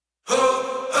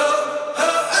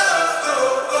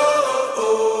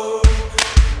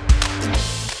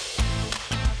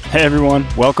Hey everyone,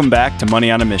 welcome back to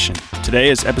Money on a Mission. Today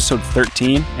is episode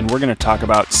 13, and we're going to talk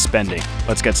about spending.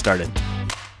 Let's get started.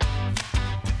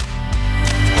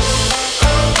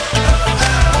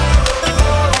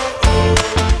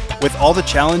 With all the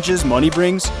challenges money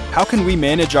brings, how can we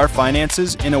manage our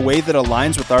finances in a way that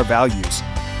aligns with our values?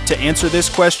 To answer this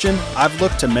question, I've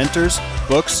looked to mentors,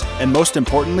 books, and most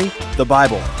importantly, the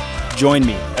Bible. Join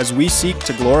me as we seek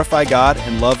to glorify God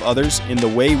and love others in the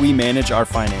way we manage our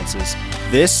finances.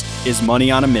 This is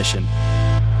Money on a Mission.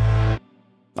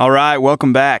 All right,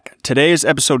 welcome back. Today is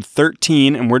episode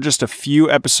 13, and we're just a few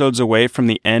episodes away from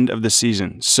the end of the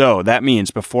season. So that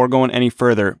means before going any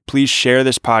further, please share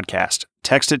this podcast.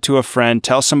 Text it to a friend,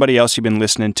 tell somebody else you've been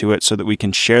listening to it so that we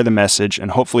can share the message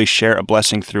and hopefully share a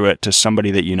blessing through it to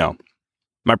somebody that you know.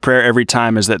 My prayer every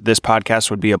time is that this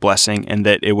podcast would be a blessing and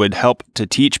that it would help to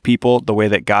teach people the way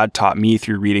that God taught me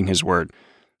through reading His Word.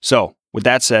 So, with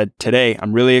that said, today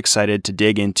I'm really excited to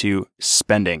dig into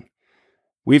spending.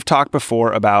 We've talked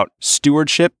before about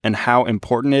stewardship and how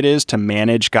important it is to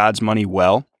manage God's money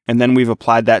well, and then we've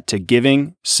applied that to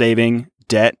giving, saving,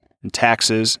 debt, and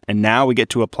taxes, and now we get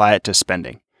to apply it to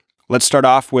spending. Let's start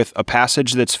off with a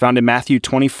passage that's found in Matthew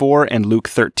 24 and Luke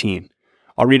 13.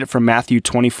 I'll read it from Matthew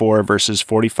 24, verses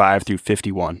 45 through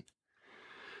 51.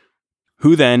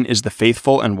 Who then is the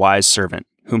faithful and wise servant,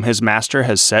 whom his master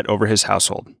has set over his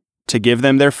household, to give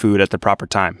them their food at the proper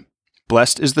time?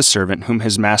 Blessed is the servant whom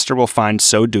his master will find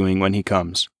so doing when he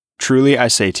comes. Truly I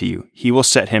say to you, he will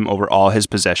set him over all his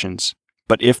possessions.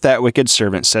 But if that wicked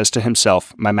servant says to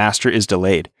himself, my master is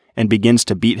delayed, and begins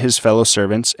to beat his fellow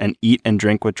servants and eat and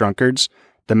drink with drunkards,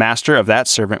 the master of that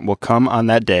servant will come on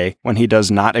that day when he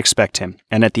does not expect him,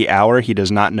 and at the hour he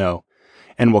does not know,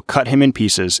 and will cut him in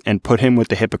pieces and put him with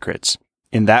the hypocrites.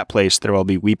 In that place there will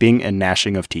be weeping and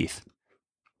gnashing of teeth.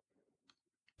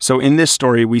 So in this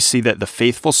story, we see that the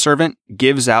faithful servant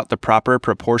gives out the proper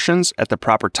proportions at the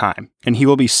proper time, and he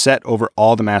will be set over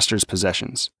all the master's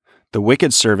possessions. The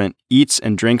wicked servant eats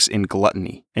and drinks in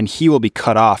gluttony, and he will be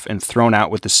cut off and thrown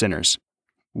out with the sinners.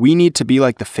 We need to be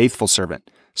like the faithful servant,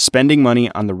 spending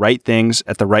money on the right things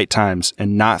at the right times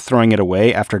and not throwing it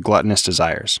away after gluttonous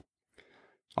desires.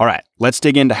 All right, let's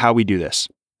dig into how we do this.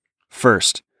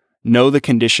 First, know the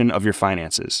condition of your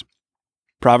finances.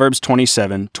 Proverbs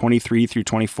 27, 23 through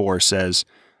 24 says,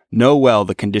 Know well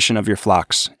the condition of your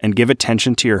flocks, and give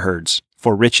attention to your herds,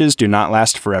 for riches do not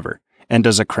last forever, and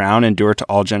does a crown endure to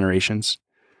all generations?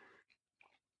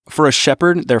 For a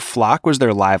shepherd, their flock was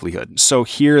their livelihood. So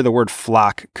here the word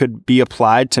flock could be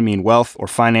applied to mean wealth or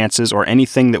finances or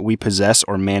anything that we possess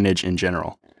or manage in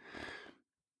general.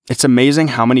 It's amazing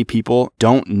how many people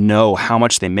don't know how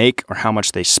much they make or how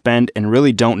much they spend and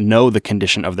really don't know the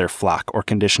condition of their flock or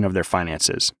condition of their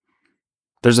finances.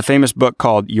 There's a famous book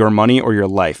called Your Money or Your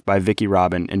Life by Vicki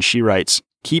Robin, and she writes,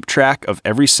 keep track of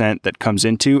every cent that comes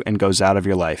into and goes out of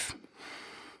your life.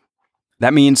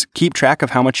 That means keep track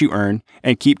of how much you earn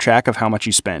and keep track of how much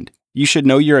you spend. You should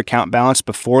know your account balance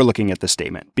before looking at the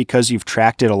statement because you've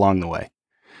tracked it along the way.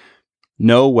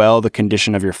 Know well the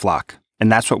condition of your flock.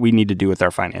 And that's what we need to do with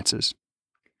our finances.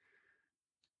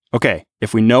 Okay,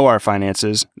 if we know our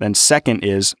finances, then second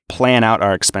is plan out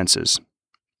our expenses.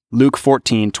 Luke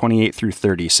 14, 28 through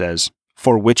 30 says,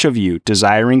 For which of you,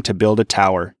 desiring to build a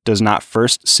tower, does not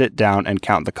first sit down and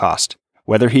count the cost,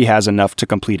 whether he has enough to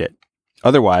complete it?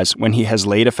 Otherwise, when he has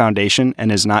laid a foundation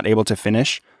and is not able to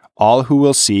finish, all who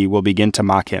will see will begin to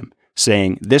mock him,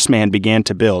 saying, This man began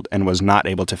to build and was not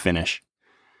able to finish.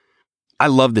 I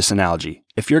love this analogy.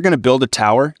 If you're going to build a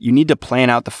tower, you need to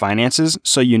plan out the finances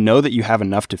so you know that you have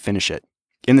enough to finish it.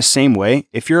 In the same way,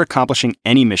 if you're accomplishing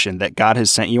any mission that God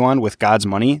has sent you on with God's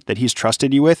money that He's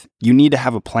trusted you with, you need to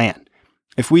have a plan.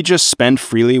 If we just spend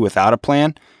freely without a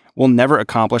plan, we'll never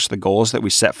accomplish the goals that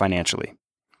we set financially.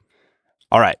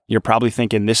 All right, you're probably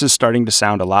thinking this is starting to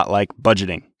sound a lot like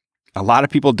budgeting. A lot of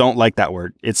people don't like that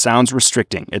word. It sounds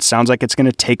restricting. It sounds like it's going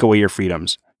to take away your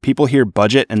freedoms. People hear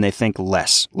budget and they think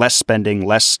less spending,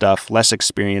 less stuff, less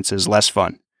experiences, less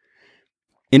fun.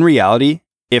 In reality,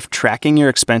 if tracking your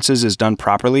expenses is done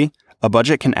properly, a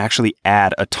budget can actually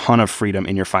add a ton of freedom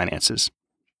in your finances.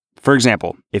 For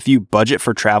example, if you budget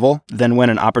for travel, then when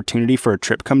an opportunity for a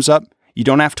trip comes up, you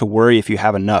don't have to worry if you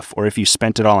have enough or if you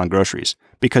spent it all on groceries,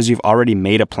 because you've already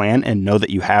made a plan and know that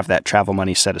you have that travel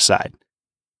money set aside.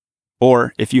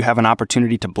 Or if you have an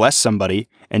opportunity to bless somebody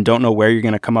and don't know where you're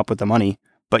going to come up with the money,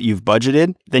 but you've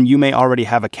budgeted, then you may already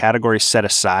have a category set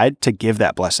aside to give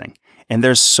that blessing. And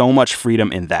there's so much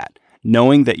freedom in that,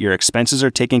 knowing that your expenses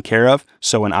are taken care of,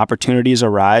 so when opportunities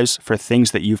arise for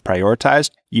things that you've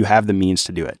prioritized, you have the means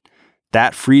to do it.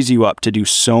 That frees you up to do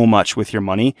so much with your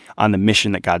money on the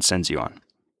mission that God sends you on.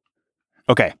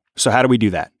 Okay, So how do we do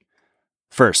that?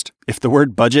 First, if the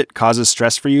word budget causes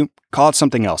stress for you, call it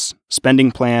something else.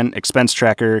 Spending plan, expense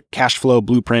tracker, cash flow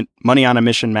blueprint, money on a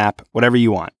mission map, whatever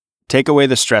you want. Take away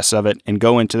the stress of it and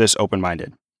go into this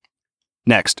open-minded.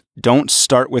 Next, don't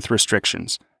start with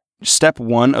restrictions. Step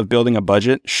 1 of building a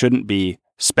budget shouldn't be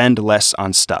spend less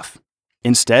on stuff.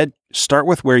 Instead, start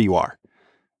with where you are.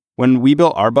 When we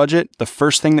built our budget, the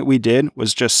first thing that we did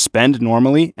was just spend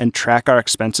normally and track our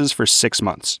expenses for 6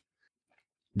 months.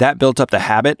 That built up the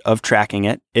habit of tracking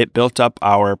it. It built up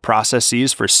our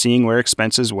processes for seeing where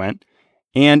expenses went,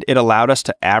 and it allowed us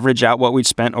to average out what we'd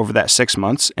spent over that 6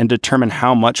 months and determine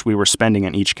how much we were spending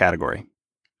in each category.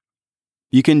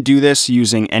 You can do this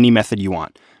using any method you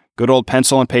want. Good old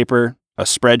pencil and paper, a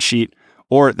spreadsheet,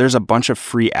 or there's a bunch of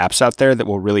free apps out there that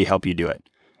will really help you do it.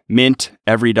 Mint,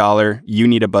 EveryDollar, You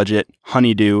Need a Budget,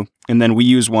 Honeydew, and then we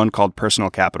use one called Personal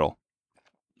Capital.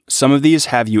 Some of these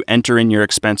have you enter in your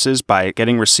expenses by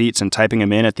getting receipts and typing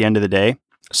them in at the end of the day.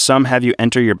 Some have you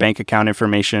enter your bank account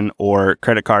information or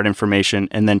credit card information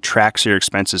and then tracks your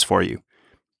expenses for you.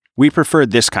 We prefer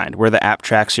this kind, where the app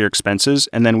tracks your expenses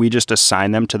and then we just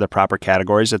assign them to the proper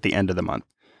categories at the end of the month.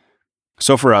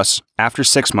 So for us, after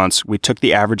 6 months, we took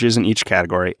the averages in each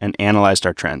category and analyzed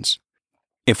our trends.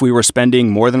 If we were spending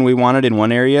more than we wanted in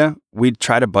one area, we'd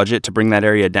try to budget to bring that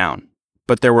area down.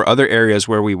 But there were other areas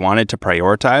where we wanted to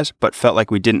prioritize, but felt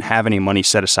like we didn't have any money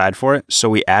set aside for it, so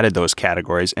we added those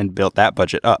categories and built that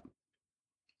budget up.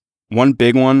 One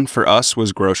big one for us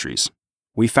was groceries.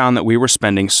 We found that we were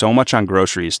spending so much on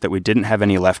groceries that we didn't have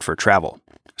any left for travel.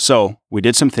 So we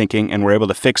did some thinking and were able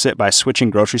to fix it by switching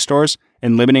grocery stores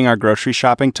and limiting our grocery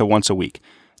shopping to once a week.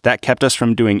 That kept us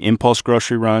from doing impulse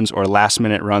grocery runs or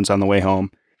last-minute runs on the way home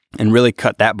and really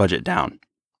cut that budget down.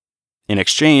 In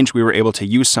exchange, we were able to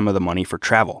use some of the money for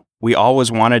travel. We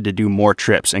always wanted to do more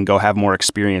trips and go have more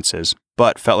experiences,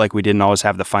 but felt like we didn't always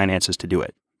have the finances to do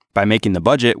it. By making the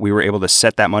budget, we were able to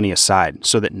set that money aside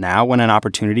so that now when an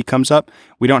opportunity comes up,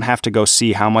 we don't have to go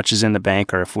see how much is in the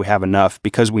bank or if we have enough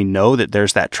because we know that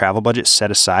there's that travel budget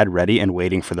set aside ready and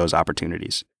waiting for those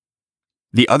opportunities.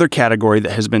 The other category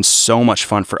that has been so much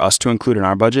fun for us to include in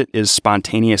our budget is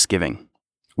spontaneous giving.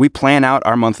 We plan out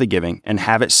our monthly giving and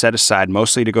have it set aside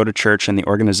mostly to go to church and the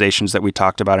organizations that we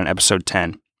talked about in episode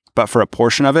 10. But for a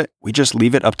portion of it, we just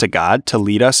leave it up to God to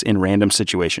lead us in random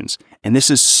situations. And this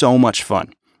is so much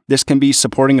fun. This can be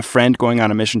supporting a friend going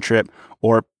on a mission trip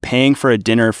or paying for a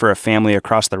dinner for a family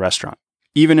across the restaurant.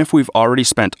 Even if we've already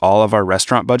spent all of our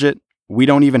restaurant budget, we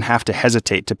don't even have to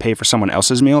hesitate to pay for someone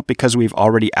else's meal because we've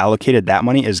already allocated that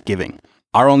money as giving.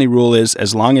 Our only rule is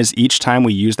as long as each time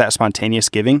we use that spontaneous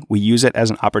giving, we use it as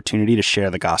an opportunity to share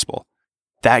the gospel.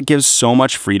 That gives so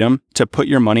much freedom to put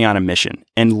your money on a mission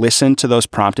and listen to those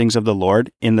promptings of the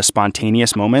Lord in the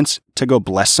spontaneous moments to go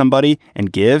bless somebody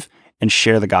and give and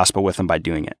share the gospel with them by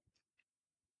doing it.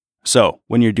 So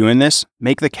when you're doing this,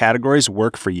 make the categories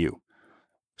work for you.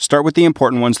 Start with the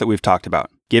important ones that we've talked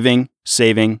about: giving,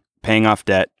 saving, paying off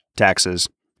debt, taxes.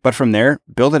 But from there,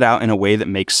 build it out in a way that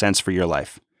makes sense for your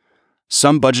life.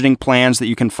 Some budgeting plans that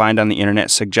you can find on the internet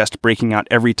suggest breaking out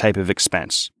every type of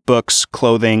expense: books,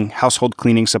 clothing, household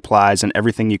cleaning supplies, and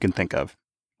everything you can think of.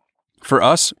 For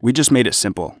us, we just made it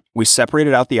simple. We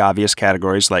separated out the obvious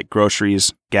categories like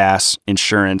groceries, gas,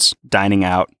 insurance, dining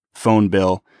out, phone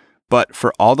bill. But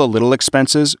for all the little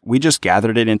expenses, we just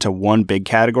gathered it into one big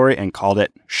category and called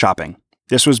it shopping.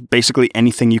 This was basically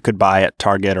anything you could buy at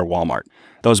Target or Walmart.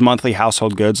 Those monthly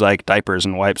household goods like diapers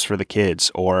and wipes for the kids,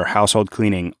 or household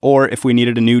cleaning, or if we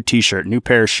needed a new t-shirt, new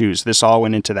pair of shoes, this all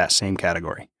went into that same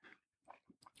category.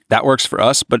 That works for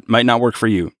us, but might not work for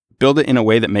you. Build it in a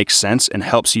way that makes sense and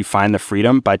helps you find the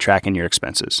freedom by tracking your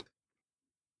expenses.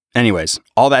 Anyways,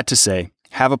 all that to say,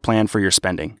 have a plan for your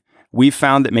spending. We've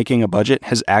found that making a budget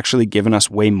has actually given us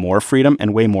way more freedom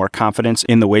and way more confidence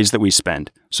in the ways that we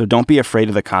spend. So don't be afraid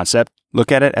of the concept. Look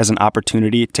at it as an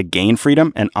opportunity to gain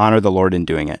freedom and honor the Lord in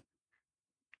doing it.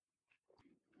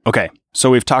 Okay, so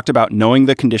we've talked about knowing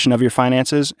the condition of your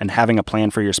finances and having a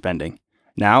plan for your spending.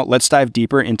 Now let's dive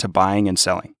deeper into buying and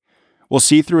selling. We'll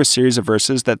see through a series of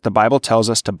verses that the Bible tells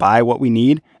us to buy what we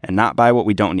need and not buy what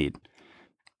we don't need.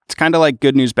 It's kind of like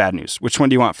good news, bad news. Which one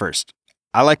do you want first?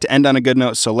 I like to end on a good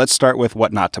note, so let's start with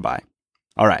what not to buy.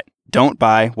 All right, don't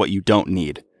buy what you don't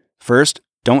need. First,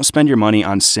 don't spend your money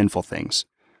on sinful things.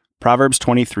 Proverbs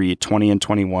 23:20 and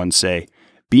 21 say,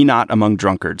 "Be not among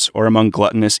drunkards or among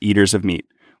gluttonous eaters of meat,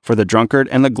 for the drunkard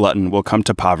and the glutton will come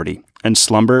to poverty, and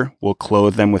slumber will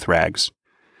clothe them with rags."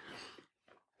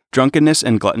 Drunkenness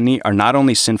and gluttony are not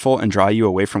only sinful and draw you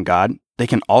away from God, they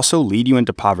can also lead you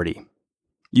into poverty.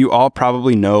 You all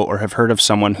probably know or have heard of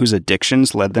someone whose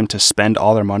addictions led them to spend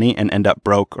all their money and end up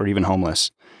broke or even homeless.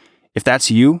 If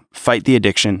that's you, fight the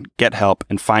addiction, get help,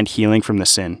 and find healing from the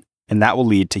sin, and that will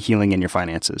lead to healing in your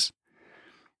finances.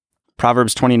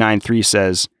 Proverbs 29:3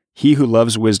 says, "He who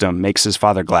loves wisdom makes his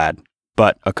father glad,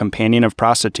 but a companion of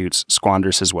prostitutes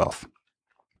squanders his wealth."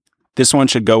 This one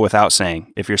should go without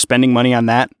saying. If you're spending money on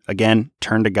that, again,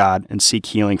 turn to God and seek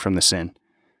healing from the sin.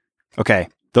 Okay,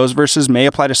 those verses may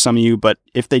apply to some of you, but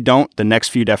if they don't, the next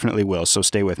few definitely will, so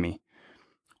stay with me.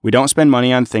 We don't spend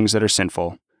money on things that are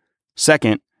sinful.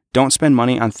 Second, don't spend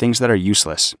money on things that are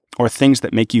useless, or things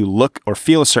that make you look or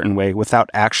feel a certain way without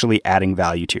actually adding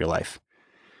value to your life.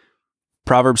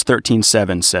 Proverbs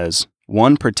 13:7 says,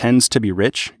 "One pretends to be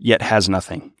rich, yet has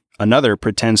nothing. Another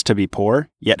pretends to be poor,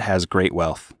 yet has great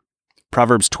wealth."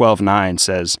 Proverbs 12:9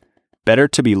 says, "Better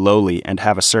to be lowly and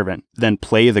have a servant than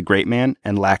play the great man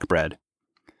and lack bread."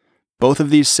 Both of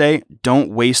these say, don't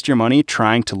waste your money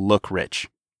trying to look rich.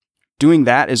 Doing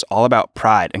that is all about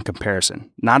pride and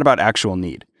comparison, not about actual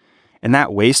need. And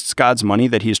that wastes God's money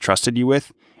that He's trusted you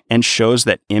with and shows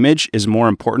that image is more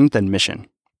important than mission.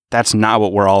 That's not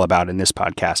what we're all about in this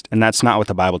podcast, and that's not what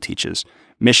the Bible teaches.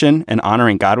 Mission and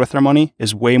honoring God with our money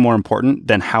is way more important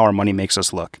than how our money makes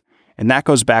us look. And that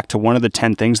goes back to one of the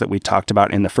 10 things that we talked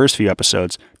about in the first few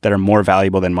episodes that are more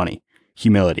valuable than money: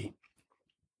 humility.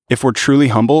 If we're truly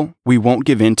humble, we won't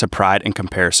give in to pride and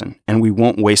comparison, and we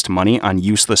won't waste money on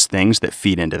useless things that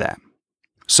feed into that.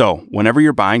 So, whenever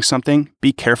you're buying something,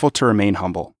 be careful to remain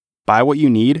humble. Buy what you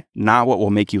need, not what will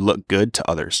make you look good to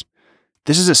others.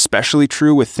 This is especially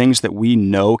true with things that we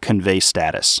know convey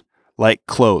status, like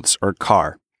clothes or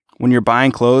car. When you're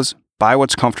buying clothes, buy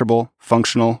what's comfortable,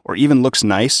 functional, or even looks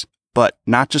nice, but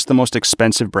not just the most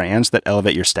expensive brands that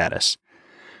elevate your status.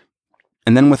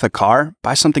 And then with a car,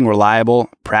 buy something reliable,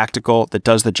 practical, that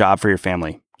does the job for your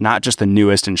family, not just the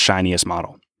newest and shiniest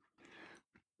model.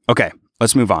 Okay,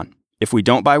 let's move on. If we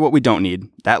don't buy what we don't need,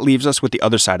 that leaves us with the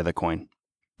other side of the coin.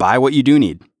 Buy what you do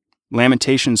need.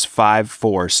 Lamentations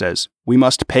 5:4 says, "We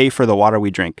must pay for the water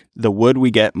we drink. The wood we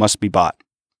get must be bought."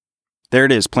 There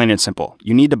it is, plain and simple.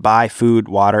 You need to buy food,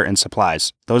 water, and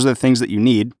supplies. Those are the things that you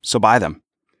need, so buy them.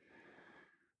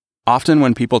 Often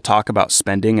when people talk about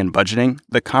spending and budgeting,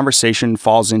 the conversation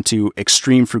falls into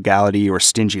extreme frugality or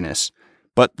stinginess.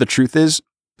 But the truth is,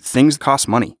 things cost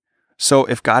money. So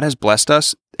if God has blessed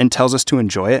us and tells us to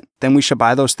enjoy it, then we should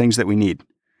buy those things that we need.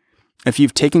 If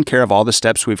you've taken care of all the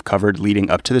steps we've covered leading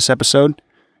up to this episode,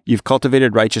 you've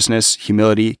cultivated righteousness,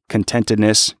 humility,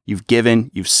 contentedness, you've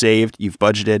given, you've saved, you've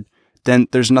budgeted, then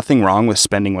there's nothing wrong with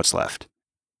spending what's left.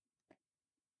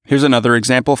 Here's another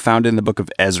example found in the book of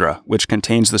Ezra, which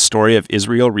contains the story of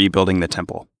Israel rebuilding the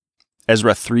temple.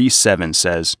 Ezra 3:7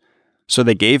 says, "So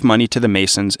they gave money to the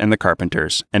masons and the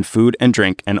carpenters, and food and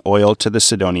drink and oil to the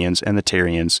Sidonians and the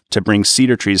Tyrians, to bring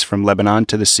cedar trees from Lebanon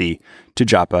to the sea, to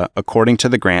Joppa, according to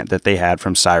the grant that they had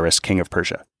from Cyrus, king of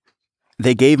Persia."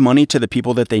 They gave money to the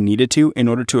people that they needed to in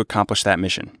order to accomplish that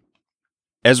mission.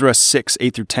 Ezra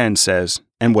 6:8-10 says,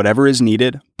 "And whatever is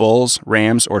needed, bulls,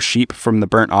 rams, or sheep from the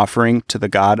burnt offering to the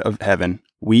God of heaven,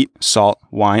 wheat, salt,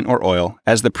 wine, or oil,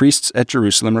 as the priests at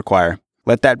Jerusalem require,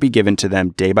 let that be given to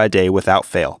them day by day without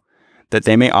fail, that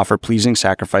they may offer pleasing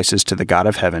sacrifices to the God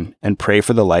of heaven and pray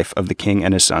for the life of the king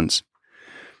and his sons."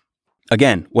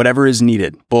 Again, whatever is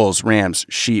needed, bulls, rams,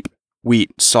 sheep, wheat,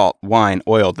 salt, wine,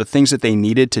 oil, the things that they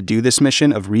needed to do this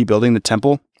mission of rebuilding the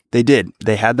temple, they did.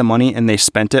 They had the money and they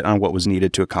spent it on what was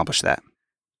needed to accomplish that.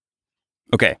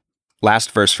 Okay,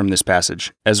 last verse from this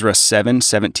passage, Ezra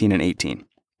 7:17 and 18.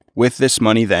 "With this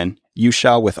money then, you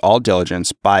shall with all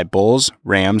diligence buy bulls,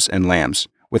 rams, and lambs,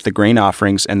 with the grain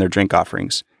offerings and their drink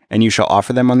offerings, and you shall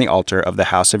offer them on the altar of the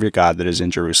house of your God that is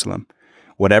in Jerusalem.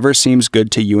 Whatever seems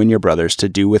good to you and your brothers to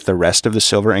do with the rest of the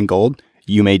silver and gold,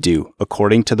 you may do,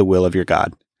 according to the will of your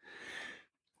God."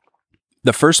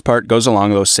 The first part goes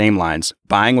along those same lines,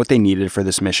 buying what they needed for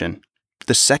this mission.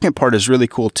 The second part is really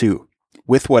cool too.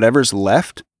 With whatever's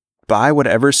left, buy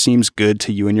whatever seems good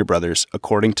to you and your brothers,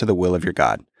 according to the will of your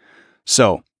God.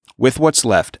 So, with what's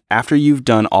left, after you've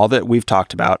done all that we've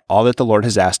talked about, all that the Lord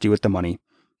has asked you with the money,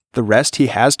 the rest He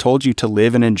has told you to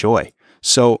live and enjoy.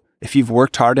 So, if you've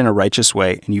worked hard in a righteous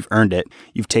way and you've earned it,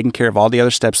 you've taken care of all the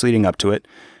other steps leading up to it,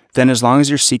 then as long as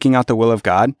you're seeking out the will of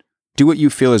God, do what you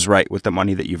feel is right with the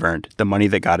money that you've earned, the money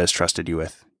that God has trusted you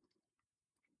with.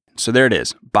 So there it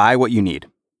is. Buy what you need.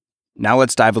 Now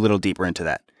let's dive a little deeper into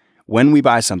that. When we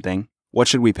buy something, what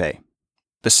should we pay?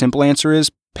 The simple answer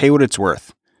is pay what it's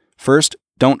worth. First,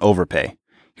 don't overpay.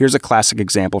 Here's a classic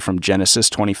example from Genesis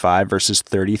 25, verses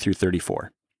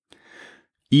 30-34.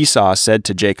 Esau said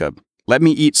to Jacob, "Let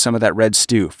me eat some of that red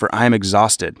stew, for I am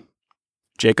exhausted."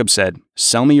 Jacob said,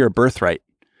 "Sell me your birthright."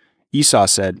 Esau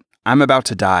said, "I'm about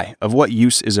to die. Of what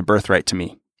use is a birthright to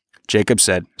me?" Jacob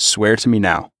said, "Swear to me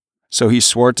now." So he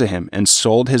swore to him and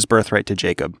sold his birthright to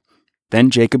Jacob. Then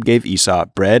Jacob gave Esau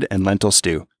bread and lentil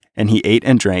stew, and he ate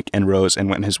and drank and rose and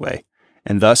went his way.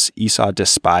 And thus Esau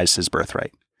despised his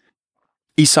birthright.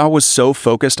 Esau was so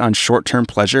focused on short-term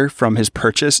pleasure from his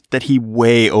purchase that he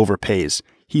way overpays.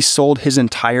 He sold his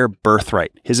entire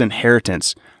birthright, his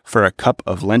inheritance, for a cup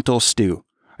of lentil stew.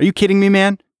 Are you kidding me,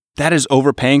 man? That is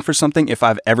overpaying for something if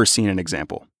I've ever seen an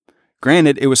example.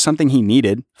 Granted, it was something he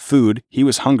needed, food, he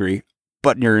was hungry,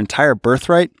 but your entire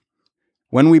birthright?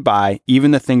 When we buy,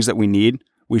 even the things that we need,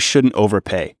 we shouldn't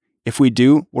overpay. If we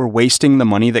do, we're wasting the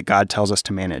money that God tells us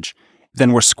to manage.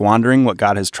 Then we're squandering what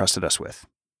God has trusted us with.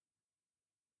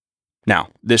 Now,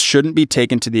 this shouldn't be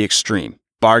taken to the extreme,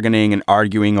 bargaining and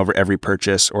arguing over every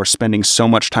purchase, or spending so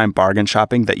much time bargain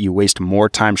shopping that you waste more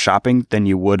time shopping than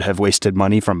you would have wasted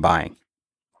money from buying.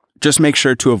 Just make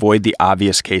sure to avoid the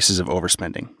obvious cases of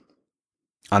overspending.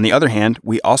 On the other hand,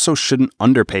 we also shouldn't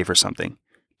underpay for something.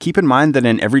 Keep in mind that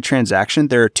in every transaction,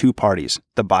 there are two parties,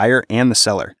 the buyer and the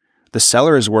seller. The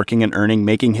seller is working and earning,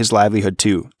 making his livelihood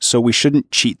too, so we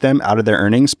shouldn't cheat them out of their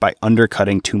earnings by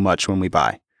undercutting too much when we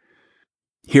buy.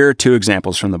 Here are two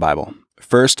examples from the Bible.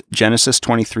 First, Genesis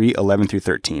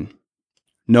 23:11-13.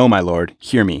 "No, my Lord,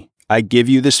 hear me. I give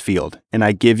you this field, and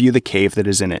I give you the cave that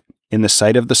is in it. In the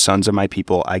sight of the sons of my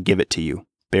people, I give it to you.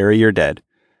 Bury your dead."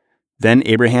 Then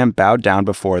Abraham bowed down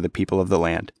before the people of the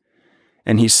land.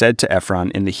 And he said to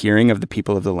Ephron in the hearing of the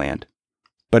people of the land,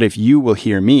 "But if you will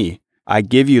hear me, I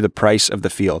give you the price of the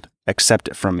field. Accept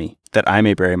it from me, that I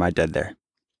may bury my dead there."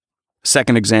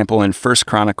 Second example in 1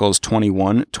 Chronicles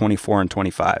 21:24 and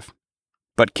 25.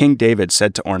 "But King David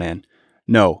said to Ornan,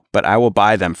 'No, but I will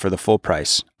buy them for the full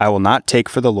price. I will not take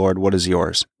for the Lord what is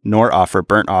yours, nor offer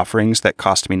burnt offerings that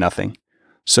cost me nothing.'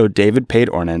 So David paid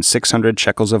Ornan 600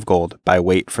 shekels of gold by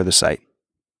weight for the site."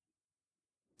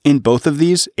 In both of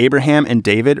these, Abraham and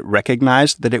David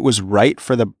recognized that it was right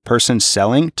for the person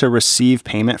selling to receive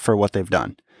payment for what they've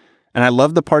done. And I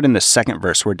love the part in the second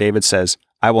verse where David says,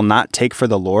 "I will not take for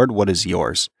the Lord what is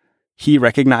yours." He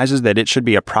recognizes that it should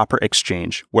be a proper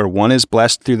exchange, where one is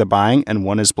blessed through the buying and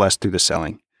one is blessed through the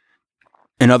selling.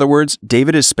 In other words,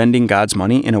 David is spending God's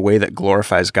money in a way that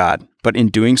glorifies God, but in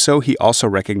doing so, he also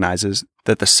recognizes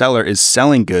that the seller is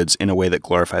selling goods in a way that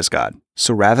glorifies God.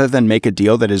 So rather than make a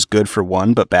deal that is good for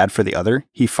one but bad for the other,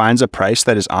 he finds a price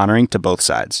that is honoring to both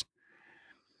sides.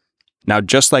 Now,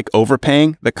 just like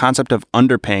overpaying, the concept of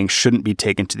underpaying shouldn't be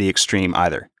taken to the extreme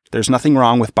either. There's nothing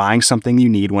wrong with buying something you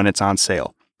need when it's on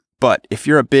sale. But if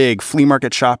you're a big flea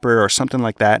market shopper or something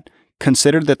like that,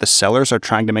 consider that the sellers are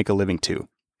trying to make a living too.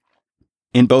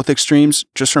 In both extremes,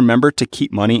 just remember to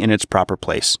keep money in its proper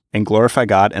place and glorify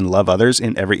God and love others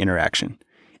in every interaction.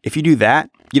 If you do that,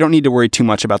 you don't need to worry too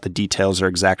much about the details or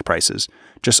exact prices.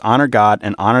 Just honor God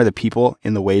and honor the people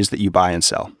in the ways that you buy and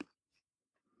sell.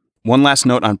 One last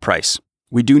note on price.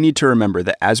 We do need to remember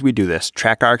that as we do this,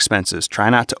 track our expenses, try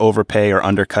not to overpay or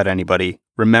undercut anybody.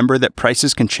 Remember that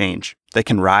prices can change. They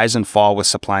can rise and fall with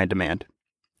supply and demand.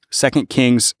 2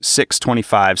 Kings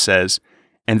 6:25 says,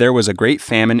 "And there was a great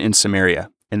famine in Samaria,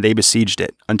 and they besieged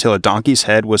it, until a donkey's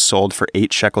head was sold for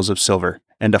 8 shekels of silver,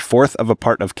 and a fourth of a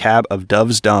part of cab of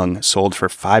dove's dung sold for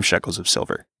 5 shekels of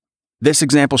silver." This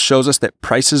example shows us that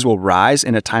prices will rise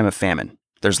in a time of famine.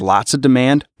 There's lots of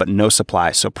demand, but no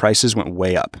supply, so prices went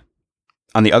way up.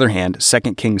 On the other hand,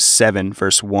 2 Kings 7,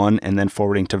 verse 1, and then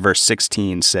forwarding to verse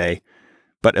 16 say,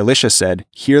 "But Elisha said,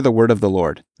 'Hear the word of the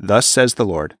Lord. Thus says the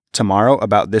Lord, tomorrow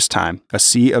about this time, a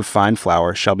seah of fine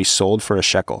flour shall be sold for a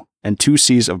shekel, and 2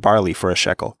 seahs of barley for a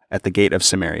shekel, at the gate of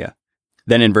Samaria.'"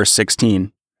 Then in verse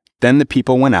 16, "Then the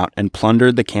people went out and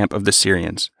plundered the camp of the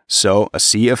Syrians. So a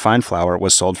seah of fine flour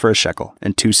was sold for a shekel,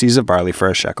 and 2 seahs of barley for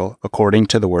a shekel, according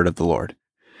to the word of the Lord."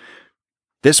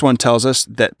 This one tells us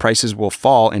that prices will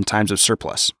fall in times of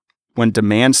surplus, when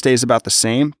demand stays about the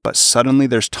same, but suddenly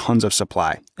there's tons of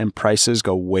supply, and prices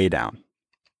go way down.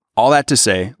 All that to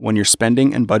say, when you're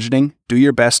spending and budgeting, do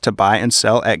your best to buy and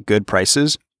sell at good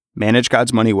prices, manage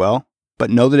God's money well,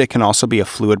 but know that it can also be a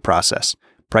fluid process.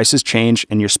 Prices change,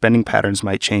 and your spending patterns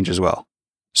might change as well.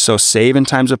 So save in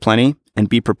times of plenty, and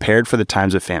be prepared for the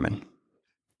times of famine.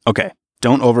 Okay,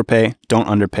 don't overpay, don't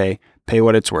underpay, pay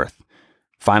what it's worth.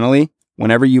 Finally,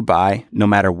 whenever you buy, no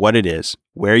matter what it is,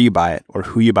 where you buy it, or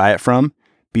who you buy it from,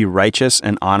 be righteous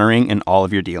and honoring in all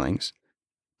of your dealings.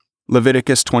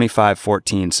 Leviticus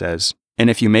 25:14 says, "And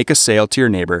if you make a sale to your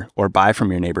neighbor or buy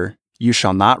from your neighbor, you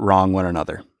shall not wrong one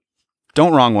another."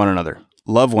 Don't wrong one another.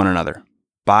 Love one another.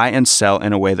 Buy and sell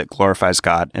in a way that glorifies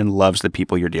God and loves the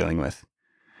people you're dealing with.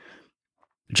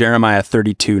 Jeremiah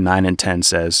 32:9 and 10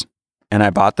 says, "And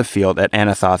I bought the field at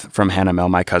Anathoth from Hanamel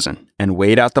my cousin, and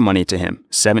weighed out the money to him,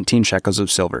 17 shekels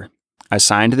of silver. I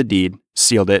signed the deed,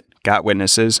 sealed it, got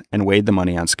witnesses, and weighed the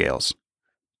money on scales.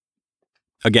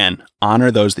 Again, honor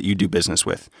those that you do business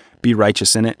with. Be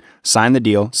righteous in it, sign the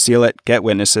deal, seal it, get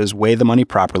witnesses, weigh the money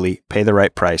properly, pay the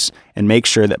right price, and make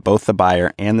sure that both the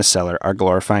buyer and the seller are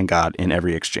glorifying God in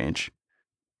every exchange.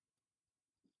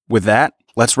 With that,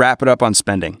 let's wrap it up on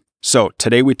spending. So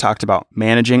today we talked about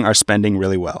managing our spending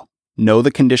really well. Know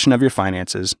the condition of your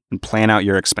finances and plan out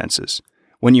your expenses.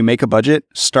 When you make a budget,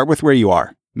 start with where you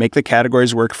are. Make the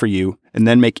categories work for you, and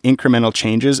then make incremental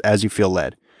changes as you feel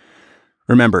led.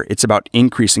 Remember, it's about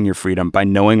increasing your freedom by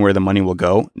knowing where the money will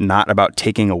go, not about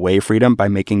taking away freedom by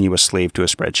making you a slave to a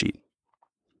spreadsheet.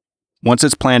 Once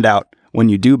it's planned out, when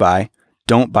you do buy,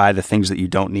 don't buy the things that you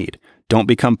don't need. Don't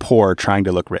become poor trying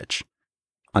to look rich.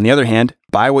 On the other hand,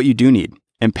 buy what you do need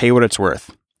and pay what it's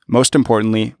worth. Most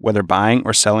importantly, whether buying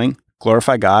or selling,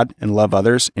 glorify God and love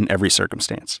others in every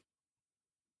circumstance.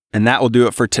 And that will do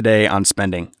it for today on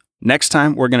spending. Next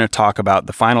time, we're going to talk about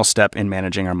the final step in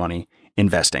managing our money,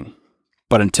 investing.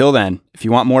 But until then, if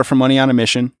you want more from Money on a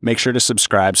Mission, make sure to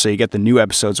subscribe so you get the new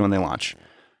episodes when they launch.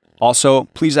 Also,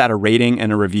 please add a rating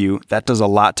and a review. That does a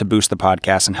lot to boost the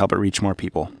podcast and help it reach more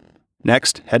people.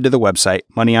 Next, head to the website,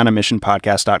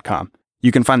 moneyonamissionpodcast.com.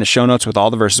 You can find the show notes with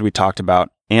all the verses we talked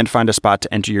about and find a spot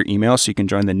to enter your email so you can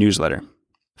join the newsletter.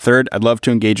 Third, I'd love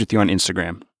to engage with you on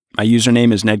Instagram. My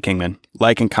username is Ned Kingman.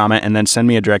 Like and comment, and then send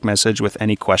me a direct message with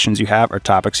any questions you have or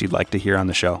topics you'd like to hear on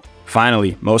the show.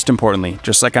 Finally, most importantly,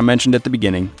 just like I mentioned at the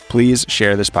beginning, please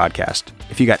share this podcast.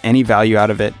 If you got any value out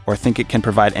of it or think it can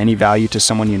provide any value to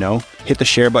someone you know, hit the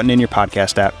share button in your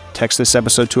podcast app, text this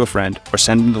episode to a friend, or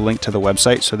send them the link to the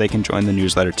website so they can join the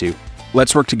newsletter too.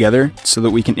 Let's work together so that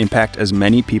we can impact as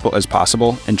many people as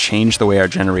possible and change the way our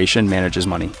generation manages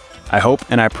money. I hope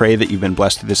and I pray that you've been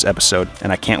blessed through this episode,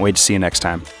 and I can't wait to see you next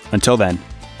time. Until then,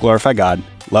 glorify God,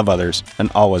 love others,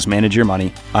 and always manage your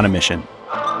money on a mission.